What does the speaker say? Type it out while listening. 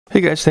Hey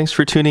guys, thanks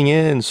for tuning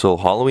in. So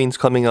Halloween's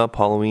coming up.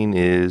 Halloween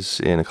is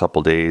in a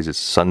couple days. It's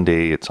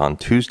Sunday. It's on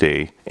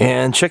Tuesday.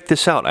 And check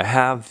this out. I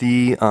have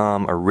the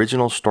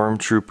original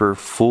StormTrooper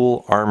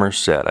full armor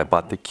set. I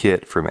bought the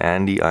kit from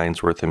Andy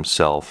Ainsworth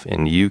himself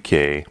in the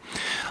UK.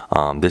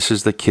 This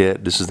is the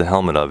kit. This is the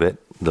helmet of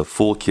it. The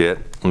full kit.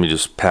 Let me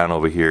just pan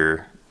over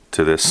here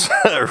to this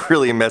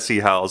really messy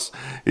house.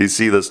 You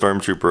see the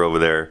StormTrooper over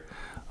there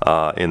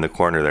in the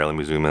corner there. Let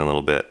me zoom in a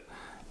little bit.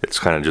 It's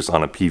kind of just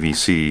on a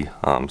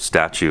PVC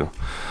statue.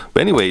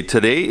 But anyway,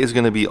 today is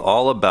going to be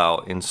all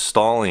about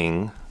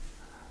installing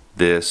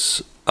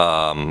this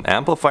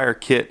amplifier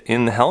kit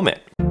in the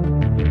helmet.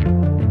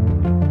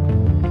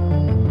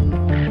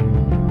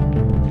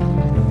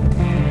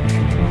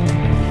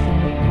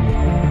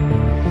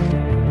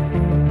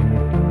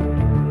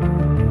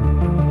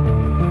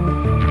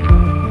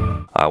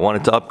 I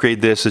wanted to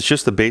upgrade this. It's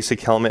just the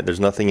basic helmet. There's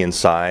nothing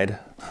inside.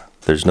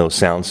 There's no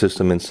sound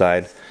system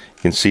inside.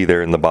 You can see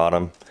there in the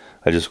bottom.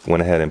 I just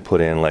went ahead and put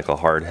in like a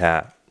hard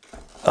hat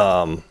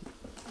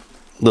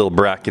little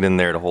bracket in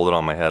there to hold it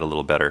on my head a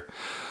little better.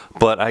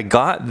 But I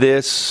got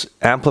this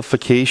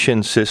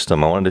amplification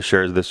system. I wanted to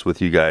share this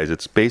with you guys.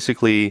 It's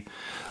basically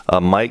a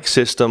mic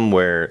system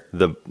where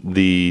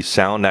the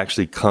sound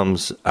actually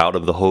comes out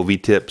of the Hovey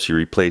tips. You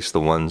replace the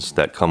ones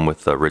that come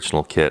with the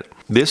original kit.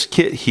 This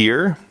kit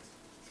here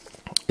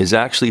is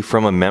actually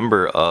from a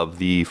member of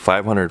the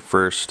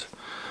 501st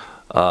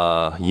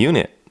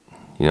unit.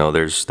 You know,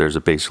 there's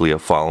basically a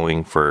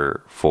following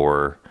for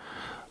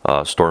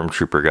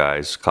StormTrooper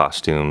guys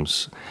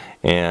costumes,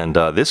 and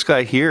this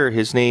guy here,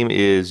 his name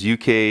is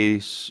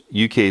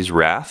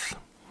UKsWrath's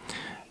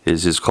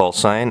is his call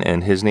sign,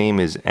 and his name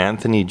is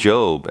Anthony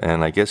Job,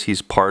 and I guess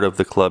he's part of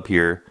the club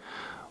here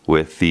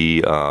with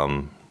the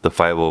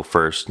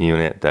 501st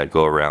unit that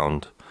go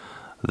around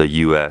the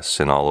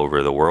U.S. and all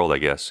over the world, I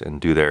guess, and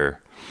do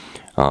their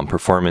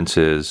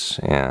performances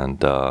and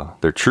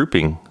their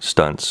trooping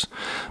stunts.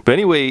 But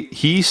anyway,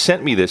 he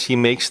sent me this. He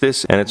makes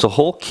this, and it's a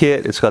whole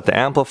kit. It's got the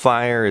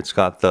amplifier, it's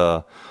got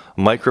the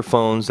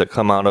microphones that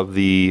come out of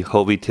the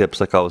Hovey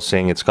tips, like I was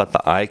saying. It's got the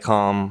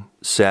COMM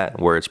set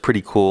where it's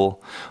pretty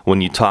cool.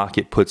 When you talk,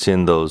 it puts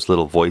in those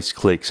little voice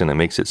clicks and it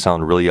makes it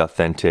sound really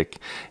authentic.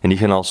 And you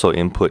can also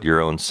input your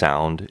own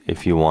sound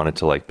if you wanted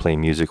to like play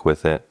music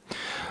with it.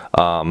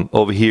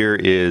 Over here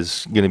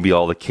is going to be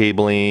all the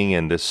cabling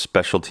and this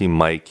specialty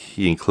mic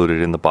he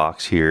included in the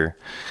box here.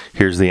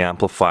 Here's the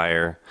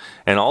amplifier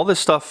and all this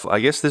stuff.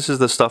 I guess this is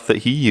the stuff that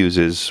he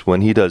uses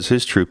when he does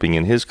his trooping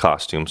in his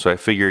costume. So I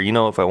figure, you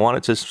know, if I want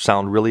it to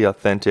sound really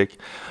authentic,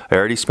 I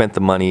already spent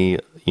the money,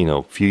 you know,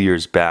 a few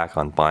years back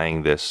on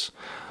buying this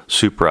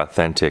super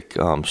authentic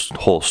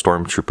whole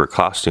StormTrooper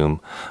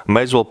costume. I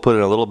might as well put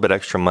in a little bit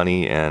extra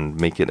money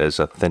and make it as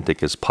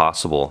authentic as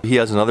possible. He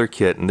has another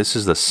kit, and this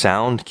is the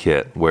sound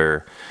kit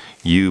where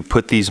you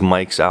put these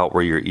mics out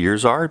where your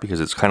ears are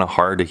because it's kind of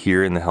hard to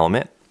hear in the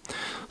helmet.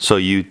 So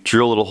you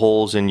drill little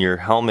holes in your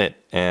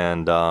helmet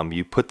and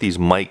you put these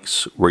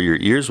mics where your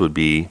ears would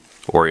be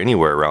or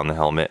anywhere around the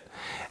helmet,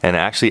 and it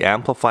actually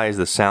amplifies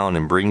the sound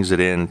and brings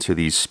it into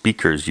these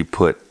speakers you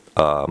put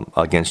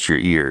against your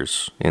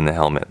ears in the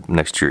helmet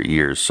next to your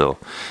ears. So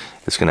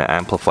it's going to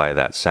amplify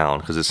that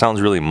sound because it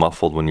sounds really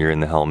muffled when you're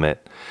in the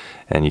helmet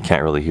and you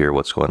can't really hear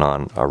what's going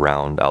on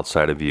around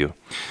outside of you.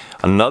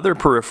 Another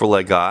peripheral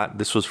I got,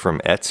 this was from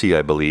Etsy,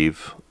 I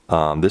believe.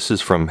 This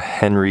is from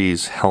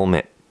Henry's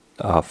Helmet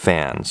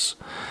Fans.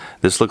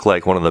 This looked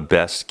like one of the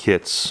best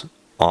kits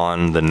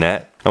on the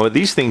net. And what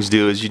these things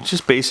do is you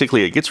just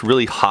basically, it gets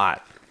really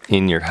hot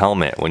in your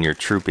helmet when you're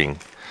trooping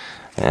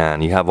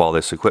and you have all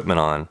this equipment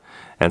on.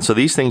 And so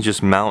these things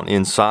just mount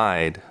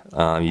inside.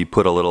 You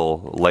put a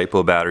little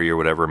LiPo battery or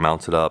whatever,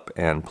 mount it up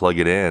and plug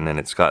it in, and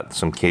it's got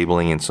some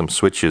cabling and some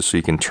switches so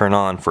you can turn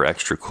on for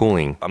extra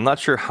cooling. I'm not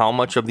sure how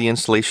much of the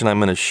installation I'm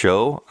going to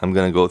show. I'm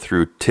going to go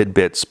through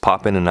tidbits,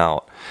 pop in and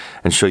out,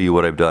 and show you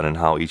what I've done and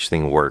how each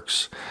thing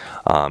works.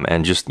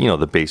 And just, you know,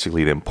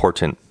 basically the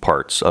important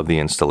parts of the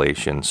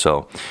installation.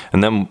 So,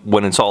 and then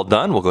when it's all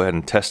done, we'll go ahead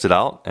and test it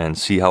out and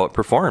see how it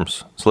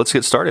performs. So let's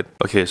get started.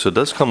 Okay, so it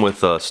does come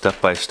with a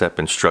step-by-step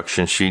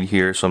instruction sheet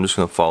here. So I'm just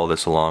going to follow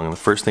this along. And the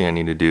first thing I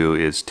need to do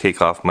is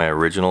take off my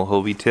original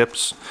Hovey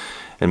tips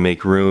and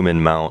make room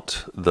and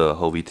mount the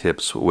Hovey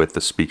tips with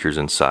the speakers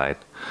inside.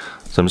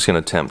 So I'm just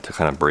going to attempt to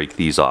kind of break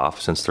these off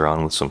since they're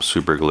on with some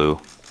super glue.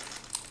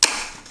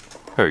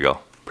 There we go.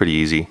 Pretty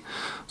easy.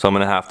 So I'm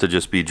going to have to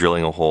just be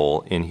drilling a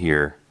hole in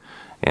here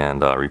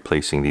and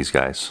replacing these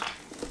guys.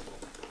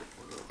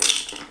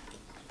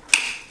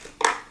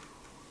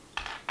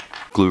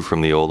 Glue from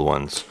the old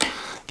ones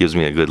gives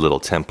me a good little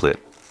template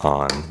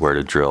on where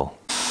to drill.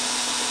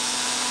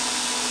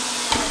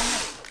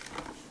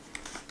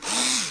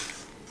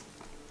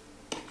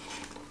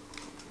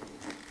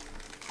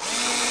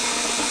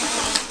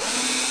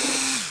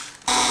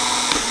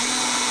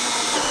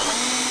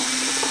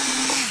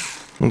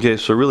 Okay,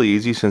 so really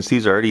easy since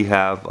these already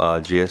have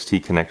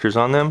JST connectors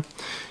on them.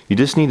 You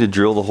just need to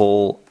drill the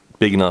hole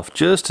big enough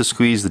just to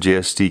squeeze the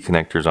JST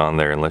connectors on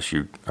there, unless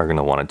you are going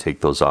to want to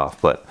take those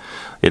off. But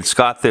it's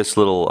got this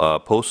little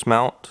post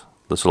mount,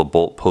 this little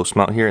bolt post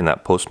mount here, and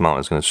that post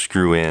mount is going to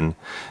screw in,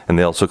 and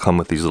they also come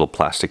with these little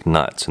plastic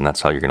nuts, and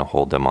that's how you're going to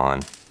hold them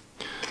on.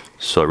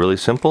 So really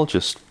simple,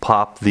 just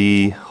pop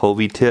the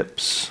Hovey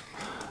tips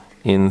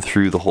in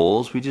through the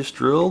holes we just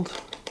drilled,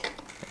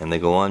 and they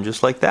go on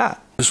just like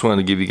that. Just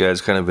wanted to give you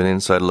guys kind of an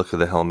inside look of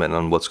the helmet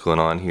on what's going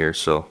on here.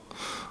 So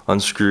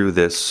unscrew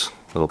this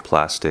little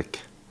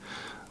plastic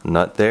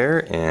nut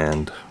there,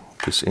 and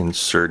just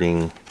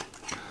inserting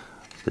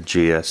the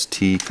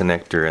JST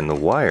connector and the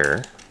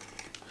wire,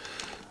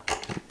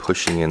 and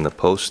pushing in the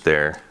post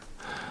there,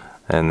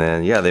 and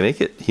then yeah,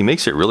 he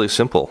makes it really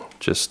simple.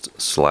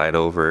 Just slide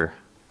over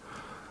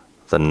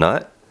the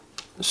nut,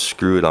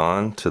 screw it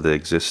on to the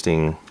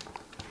existing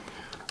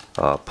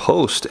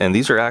post, and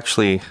these are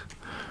actually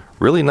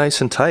really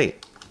nice and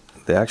tight.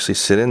 They actually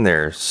sit in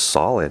there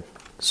solid,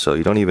 so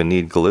you don't even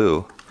need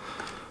glue.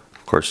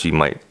 Of course,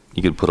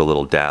 you could put a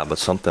little dab of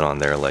something on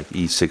there, like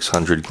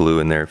E600 glue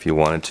in there if you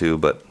wanted to,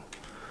 but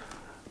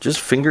just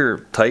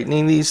finger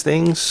tightening these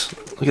things,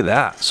 look at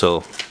that.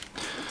 So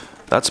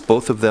that's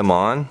both of them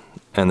on,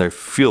 and they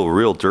feel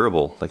real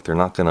durable, like they're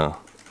not gonna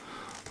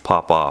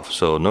pop off.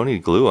 So no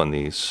need glue on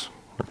these.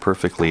 They're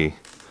perfectly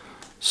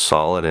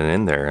solid and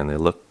in there, and they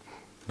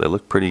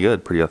look pretty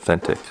good, pretty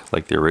authentic,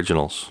 like the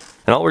originals.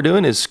 And all we're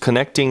doing is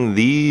connecting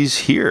these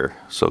here.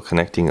 So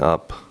connecting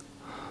up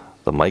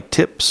the mic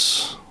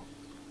tips,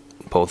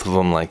 both of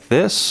them like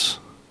this,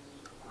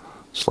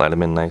 slide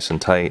them in nice and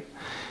tight,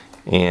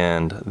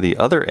 and the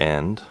other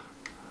end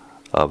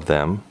of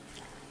them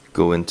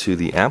go into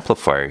the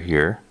amplifier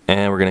here,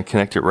 and we're going to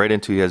connect it right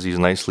into, he has these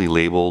nicely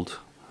labeled,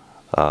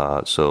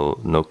 so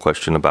no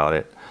question about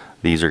it.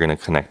 These are going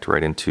to connect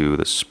right into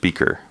the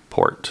speaker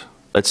port.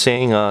 It's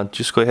saying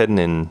just go ahead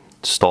and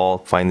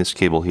find this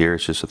cable here.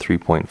 It's just a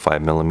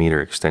 3.5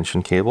 millimeter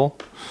extension cable,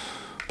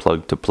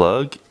 plug to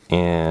plug,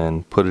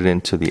 and put it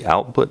into the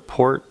output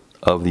port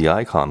of the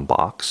icon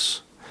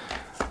box,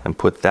 and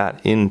put that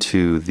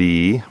into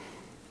the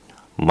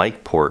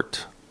mic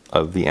port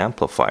of the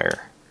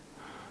amplifier,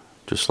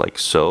 just like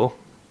so.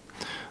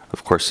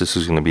 Of course, this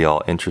is going to be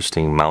all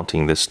interesting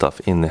mounting this stuff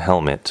in the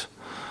helmet,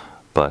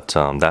 but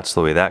that's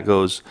the way that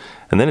goes.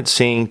 And then it's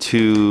saying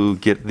to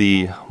get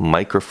the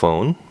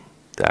microphone,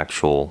 the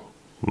actual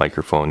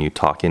microphone you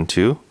talk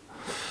into,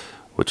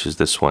 which is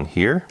this one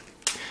here,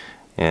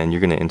 and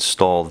you're going to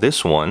install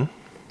this one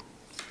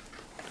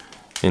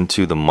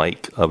into the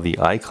mic of the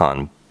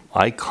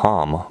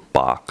ICOM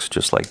box,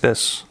 just like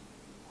this.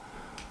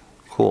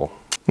 Cool.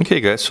 Okay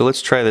guys, so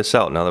let's try this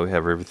out now that we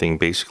have everything,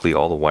 basically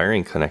all the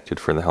wiring connected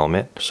for the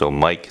helmet. So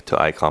mic to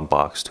icon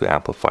box to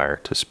amplifier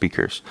to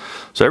speakers.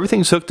 So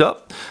everything's hooked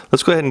up.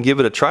 Let's go ahead and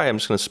give it a try. I'm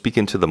just going to speak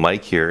into the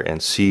mic here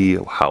and see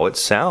how it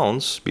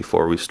sounds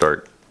before we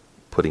start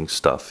putting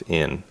stuff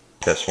in.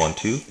 Test 1,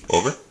 2,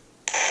 over.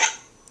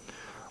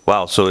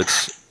 Wow, so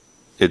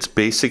it's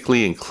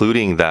basically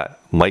including that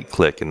mic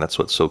click, and that's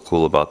what's so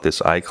cool about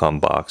this icon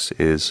box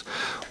is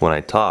when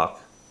I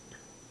talk,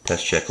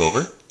 test check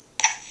over.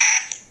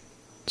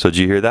 So did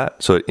you hear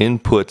that? So it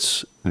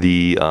inputs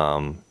the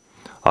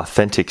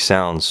authentic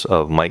sounds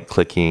of mic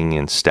clicking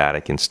and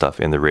static and stuff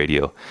in the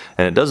radio,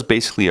 and it does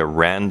basically a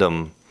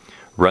random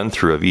run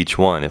through of each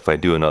one. If I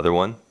do another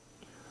one,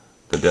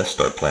 the Death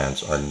Star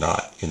plans are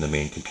not in the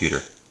main computer.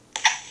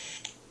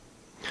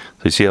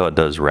 So you see how it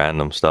does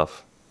random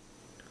stuff?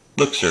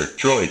 Look, sir,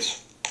 droids.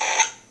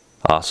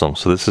 Awesome.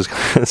 So this is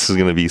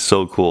going to be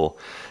so cool.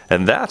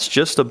 And that's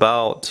just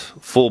about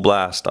full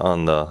blast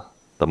on the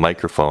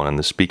microphone and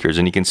the speakers.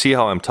 And you can see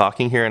how I'm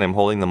talking here and I'm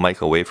holding the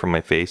mic away from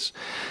my face,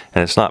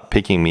 and it's not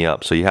picking me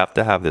up. So you have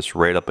to have this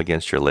right up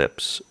against your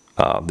lips,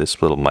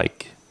 this little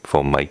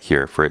phone mic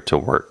here, for it to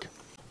work.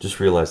 Just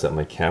realized that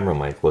my camera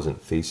mic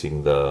wasn't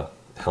facing the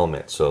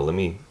helmet. So let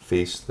me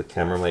face the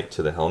camera mic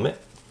to the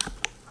helmet.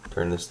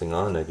 Turn this thing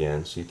on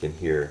again so you can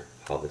hear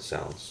how this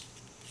sounds.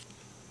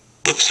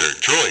 Look, sir,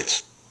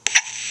 droids.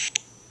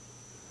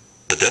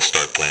 The Death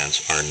Star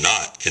plans are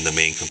not in the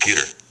main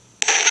computer.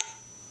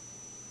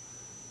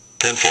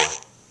 10-4.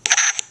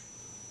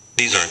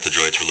 These aren't the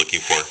droids we're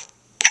looking for.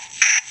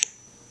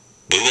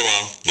 Move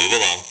along, move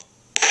along.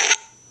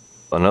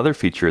 Another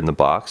feature in the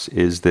box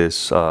is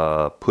this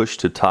push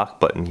to talk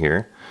button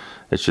here.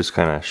 It's just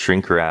kind of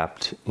shrink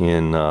wrapped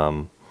in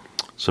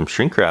some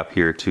shrink wrap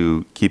here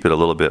to keep it a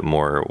little bit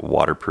more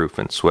waterproof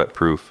and sweat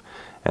proof,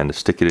 and to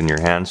stick it in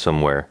your hand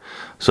somewhere.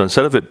 So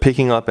instead of it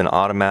picking up and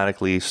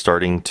automatically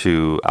starting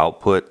to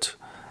output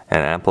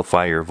and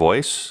amplify your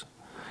voice,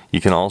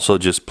 you can also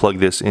just plug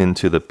this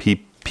into the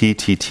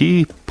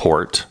PTT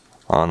port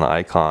on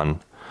the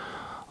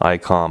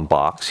icon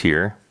box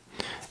here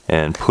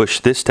and push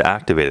this to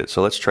activate it.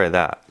 So let's try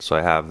that. So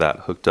I have that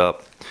hooked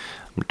up.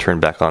 I'm going to turn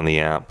back on the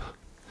amp,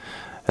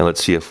 and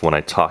let's see if when I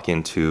talk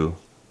into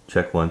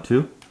check 1,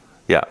 2.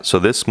 Yeah, so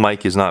this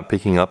mic is not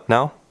picking up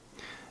now.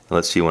 And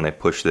let's see when I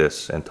push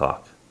this and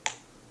talk.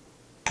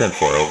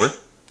 10-4, over.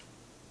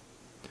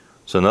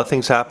 So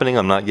nothing's happening.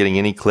 I'm not getting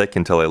any click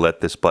until I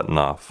let this button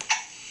off.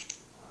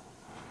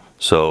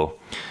 So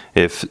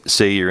if,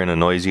 say, you're in a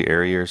noisy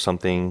area or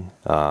something,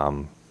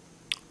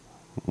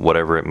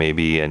 whatever it may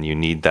be, and you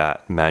need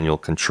that manual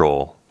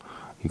control,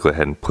 you go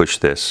ahead and push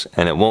this,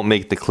 and it won't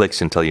make the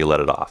clicks until you let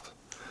it off.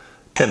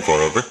 10-4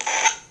 over.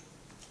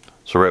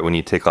 So right when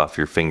you take off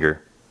your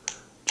finger,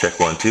 check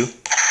 1, 2,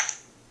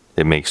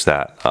 it makes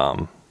that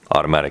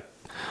automatic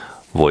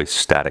voice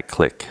static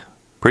click.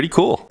 Pretty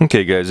cool.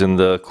 Okay guys, and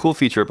the cool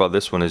feature about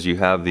this one is you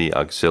have the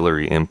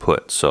auxiliary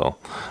input. So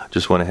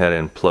just went ahead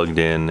and plugged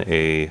in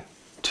a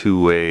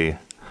two-way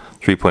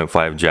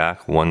 3.5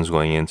 jack. One's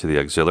going into the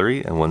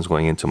auxiliary and one's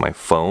going into my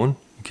phone.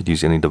 You could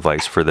use any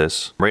device for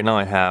this. Right now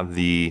I have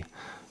the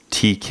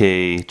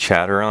TK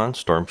chatter on,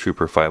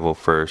 StormTrooper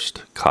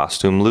 501st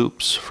costume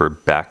loops for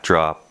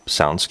backdrop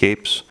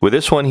soundscapes. With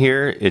this one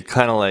here, it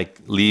kind of like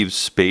leaves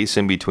space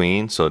in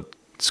between, so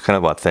it's kind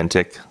of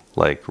authentic,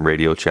 like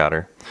radio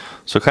chatter.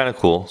 So kind of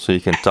cool, so you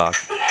can talk.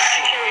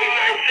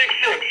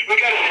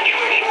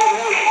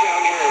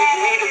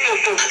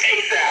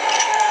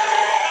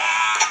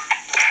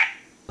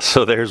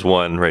 So there's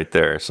one right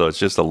there. So it's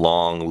just a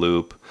long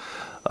loop.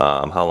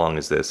 How long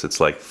is this? It's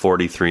like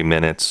 43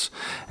 minutes,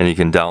 and you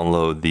can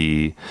download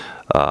the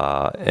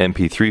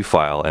MP3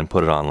 file and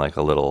put it on like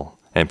a little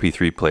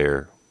MP3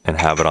 player and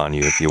have it on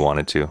you if you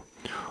wanted to,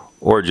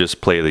 or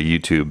just play the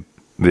YouTube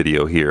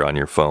video here on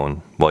your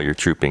phone while you're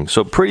trooping.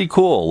 So pretty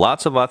cool.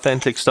 Lots of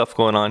authentic stuff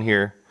going on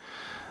here.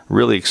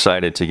 Really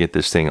excited to get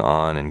this thing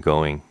on and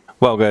going.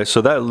 Wow guys,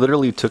 so that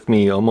literally took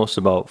me almost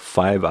about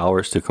 5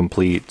 hours to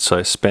complete. So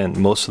I spent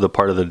most of the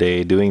part of the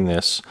day doing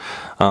this,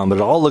 but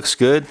it all looks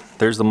good.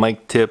 There's the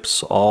mic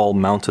tips all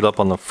mounted up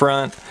on the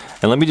front.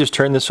 And let me just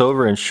turn this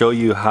over and show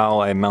you how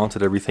I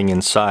mounted everything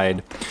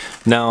inside.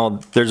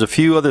 Now, there's a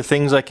few other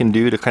things I can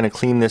do to kind of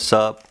clean this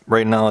up.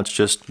 Right now it's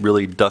just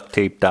really duct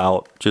taped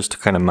out just to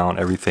kind of mount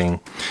everything.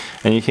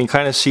 And you can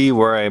kind of see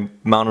where I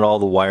mounted all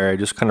the wire. I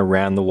just kind of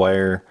ran the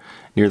wire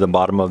near the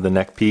bottom of the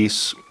neck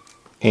piece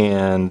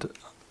and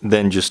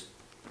then just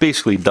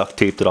basically duct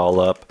taped it all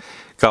up.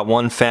 Got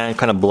one fan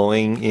kind of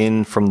blowing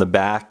in from the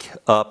back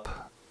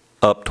up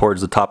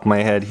towards the top of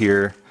my head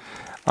here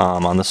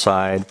on the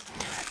side.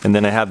 And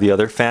then I have the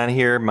other fan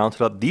here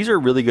mounted up. These are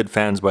really good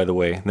fans, by the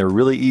way. They're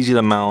really easy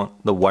to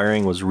mount. The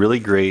wiring was really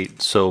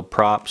great. So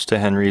props to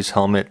Henry's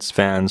Helmets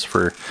fans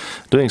for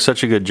doing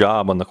such a good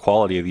job on the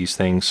quality of these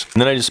things. And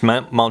then I just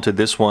mounted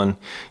this one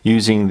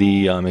using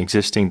the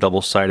existing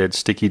double-sided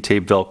sticky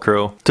tape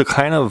Velcro to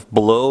kind of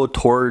blow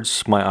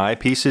towards my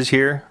eyepieces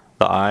here,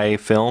 the eye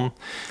film,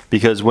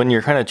 because when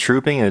you're kind of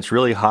trooping and it's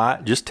really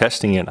hot, just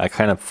testing it, I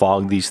kind of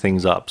fog these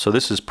things up. So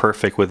this is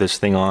perfect with this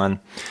thing on.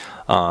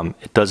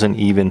 It doesn't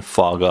even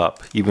fog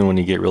up, even when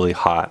you get really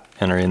hot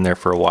and are in there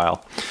for a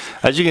while.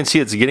 As you can see,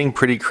 it's getting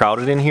pretty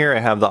crowded in here. I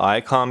have the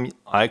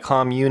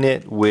ICOM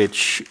unit,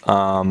 which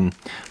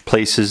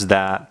places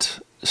that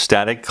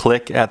static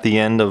click at the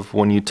end of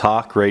when you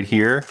talk right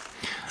here.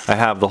 I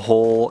have the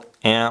whole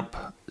amp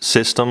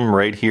system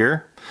right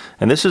here.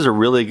 And this is a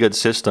really good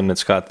system.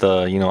 It's got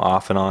the, you know,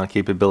 off and on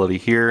capability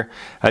here.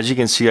 As you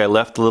can see, I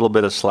left a little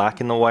bit of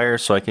slack in the wire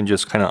so I can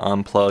just kind of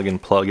unplug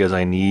and plug as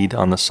I need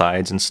on the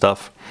sides and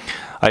stuff.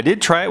 I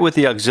did try it with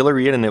the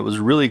auxiliary in, and it was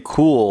really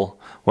cool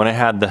when I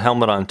had the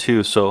helmet on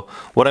too. So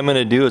what I'm going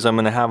to do is I'm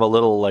going to have a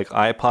little like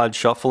iPod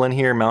shuffle in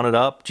here mounted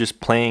up,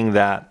 just playing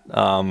that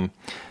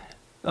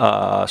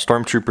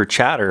StormTrooper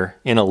chatter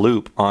in a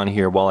loop on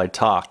here while I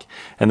talk.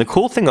 And the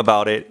cool thing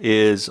about it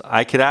is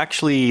I could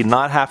actually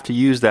not have to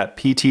use that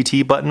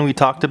PTT button we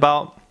talked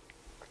about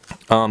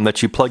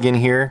that you plug in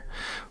here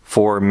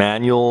for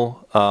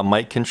manual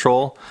mic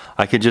control.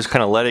 I could just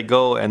kind of let it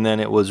go, and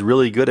then it was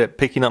really good at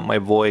picking up my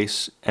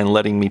voice and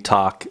letting me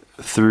talk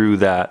through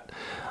that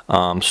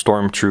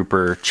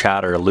StormTrooper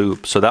chatter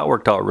loop. So that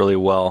worked out really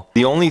well.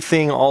 The only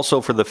thing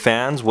also for the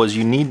fans was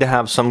you need to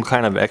have some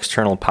kind of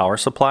external power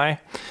supply.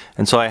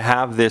 And so I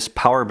have this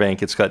power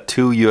bank. It's got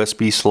 2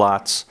 USB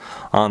slots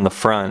on the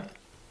front.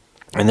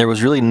 And there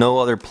was really no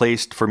other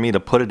place for me to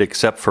put it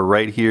except for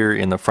right here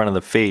in the front of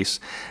the face.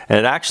 And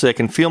it actually, I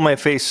can feel my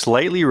face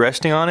slightly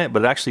resting on it,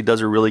 but it actually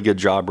does a really good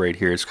job right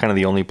here. It's kind of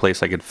the only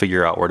place I could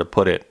figure out where to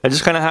put it. I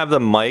just kind of have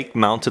the mic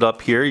mounted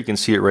up here. You can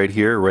see it right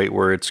here, right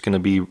where it's going to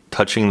be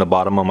touching the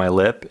bottom of my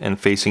lip and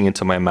facing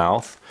into my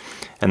mouth.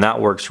 And that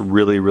works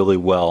really, really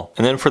well.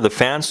 And then for the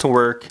fans to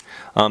work,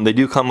 they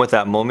do come with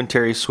that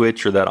momentary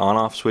switch or that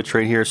on-off switch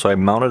right here. So I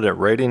mounted it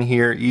right in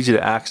here, easy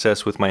to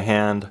access with my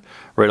hand,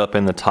 right up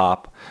in the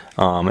top,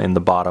 in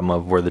the bottom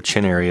of where the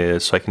chin area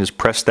is. So I can just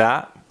press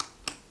that.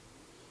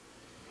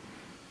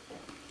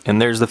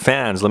 And there's the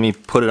fans. Let me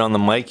put it on the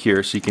mic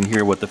here so you can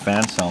hear what the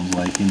fan sounds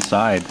like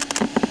inside.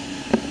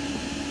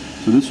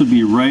 So this would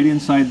be right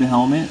inside the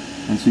helmet.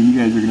 And so you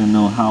guys are going to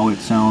know how it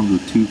sounds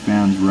with 2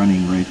 fans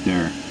running right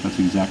there. That's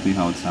exactly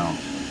how it sounds.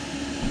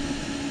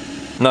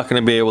 I'm not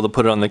going to be able to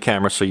put it on the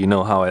camera so you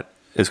know how it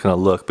is going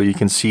to look, but you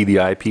can see the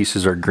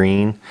eyepieces are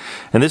green.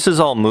 And this is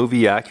all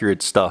movie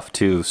accurate stuff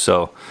too,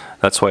 so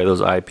that's why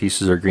those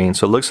eyepieces are green.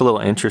 So it looks a little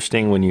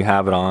interesting when you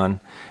have it on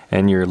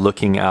and you're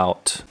looking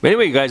out. But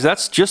anyway, guys,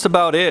 that's just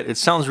about it. It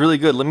sounds really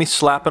good. Let me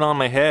slap it on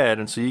my head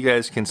and so you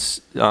guys can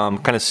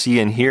kind of see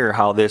and hear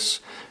how this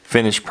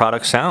finished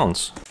product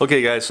sounds.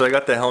 Okay guys, so I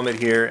got the helmet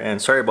here,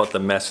 and sorry about the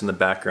mess in the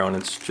background.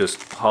 It's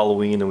just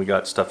Halloween and we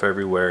got stuff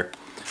everywhere.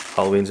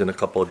 Halloween's in a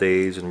couple of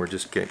days and we're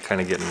just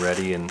kind of getting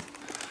ready. And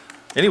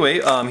anyway,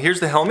 here's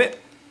the helmet.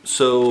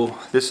 So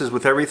this is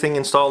with everything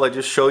installed I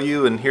just show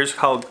you, and here's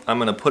how I'm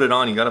going to put it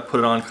on. You got to put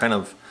it on kind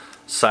of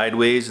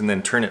sideways and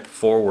then turn it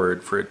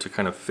forward for it to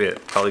kind of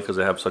fit, probably because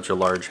I have such a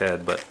large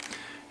head. But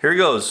here it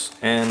goes.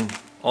 And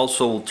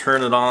also we'll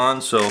turn it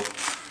on. So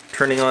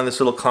turning on this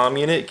little comm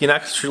unit, you can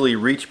actually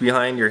reach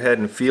behind your head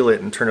and feel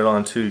it and turn it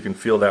on too. You can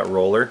feel that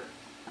roller.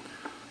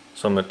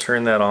 So I'm going to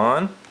turn that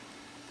on.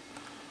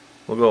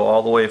 We'll go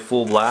all the way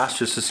full blast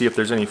just to see if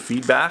there's any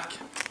feedback.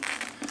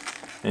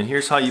 And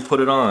here's how you put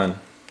it on.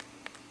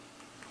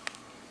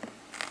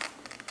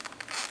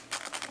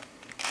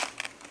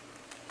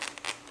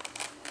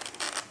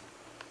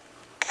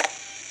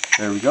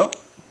 There we go.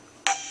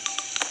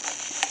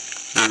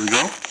 There we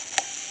go.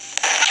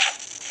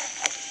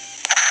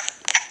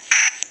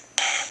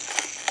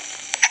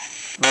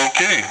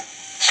 Okay,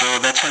 so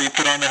that's how you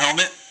put on the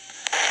helmet.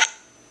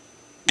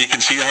 You can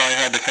see how I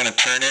had to kind of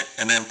turn it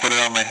and then put it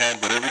on my head,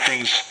 but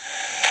everything's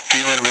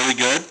feeling really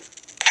good.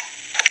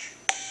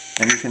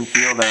 And you can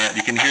feel that,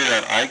 you can hear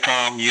that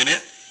ICOM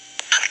unit.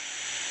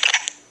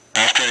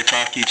 After I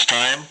talk each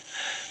time,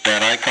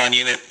 that ICOM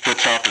unit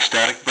puts out the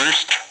static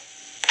burst.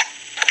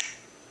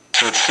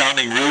 So it's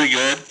sounding really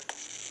good.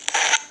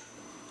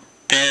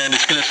 And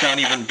it's going to sound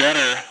even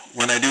better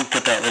when I do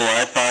put that little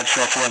iPod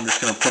shuffle. I'm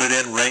just going to put it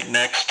in right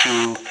next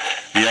to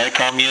the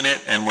ICOM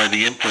unit and where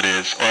the input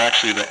is, or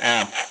actually the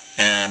amp.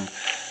 And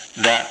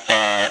that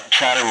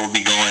chatter will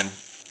be going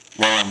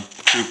while I'm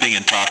trooping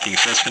and talking,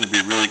 so that's going to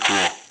be really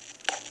cool.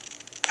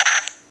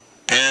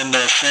 And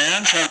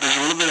fans, there's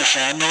a little bit of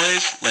fan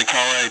noise, like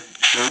how I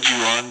showed you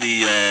on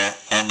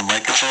the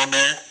microphone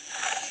there.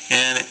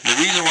 And the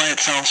reason why it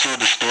sounds so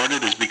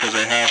distorted is because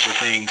I have the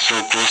thing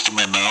so close to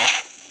my mouth.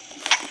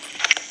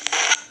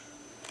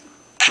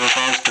 So if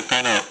I was to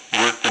kind of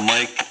work the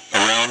mic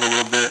around a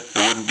little bit,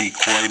 it wouldn't be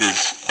quite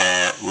as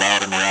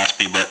loud and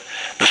raspy, but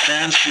the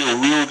fans feel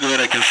real good.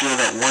 I can feel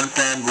that one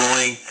fan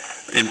blowing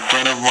in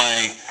front of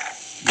my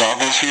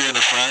goggles here in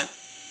the front.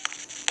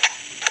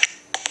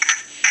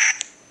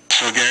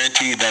 So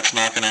guaranteed that's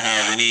not going to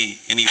have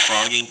any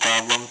fogging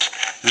problems.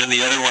 And then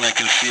the other one, I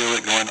can feel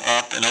it going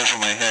up and over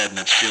my head, and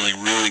it's feeling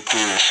really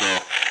cool. So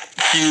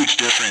huge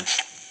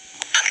difference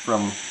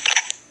from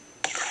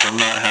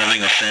not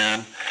having a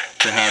fan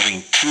to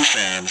having two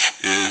fans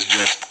is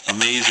just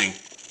amazing.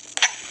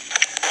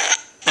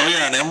 Oh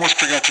yeah, and I almost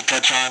forgot to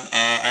touch on,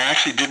 I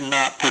actually did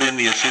not put in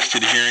the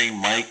assisted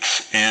hearing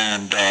mics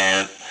and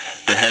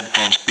the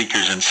headphone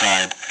speakers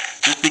inside,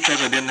 just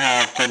because I didn't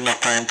have quite enough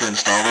time to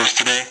install those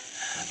today.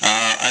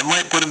 I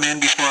might put them in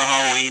before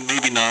Halloween,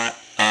 maybe not.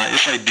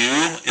 If I do,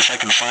 if I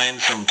can find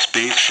some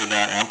space for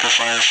that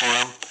amplifier for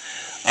them,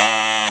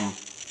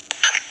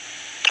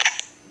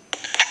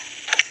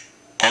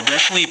 I'll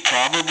definitely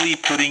probably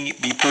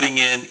be putting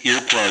in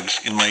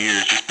earplugs in my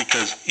ears, just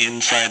because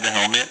inside the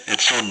helmet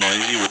it's so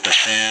noisy with the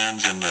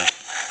fans and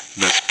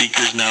the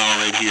speakers now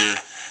right here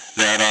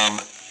that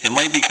it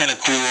might be kind of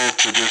cool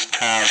to just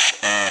have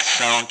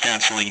sound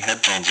canceling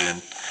headphones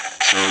in,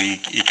 so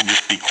you can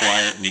just be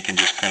quiet and you can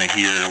just kind of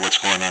hear what's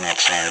going on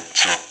outside.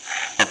 So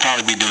I'll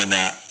probably be doing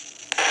that.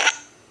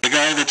 The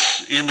guy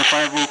that's in the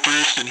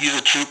 501st, and he's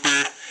a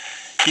trooper,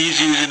 he's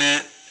using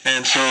it,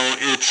 and so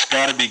it's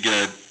got to be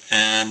good.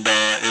 And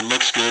it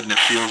looks good, and it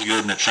feels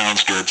good, and it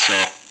sounds good. So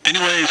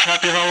anyways,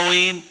 happy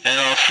Halloween, and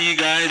I'll see you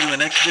guys in the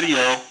next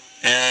video.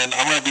 And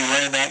I'm going to be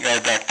wearing that guy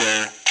back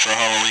there for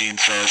Halloween.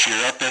 So if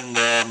you're up in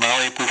the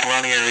Maui,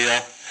 Pukalani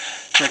area,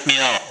 check me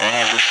out. I'll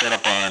have this set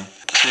up on.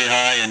 Say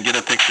hi and get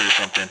a picture or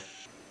something.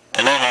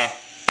 Aloha.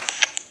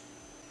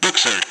 Look,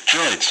 sir,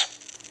 droids.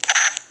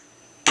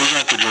 Those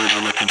aren't the droids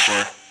we're looking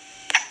for.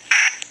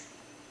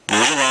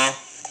 Move along.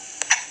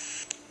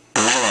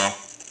 Move along.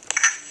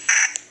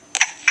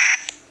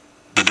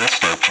 The Death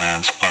Star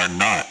plans are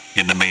not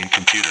in the main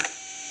computer.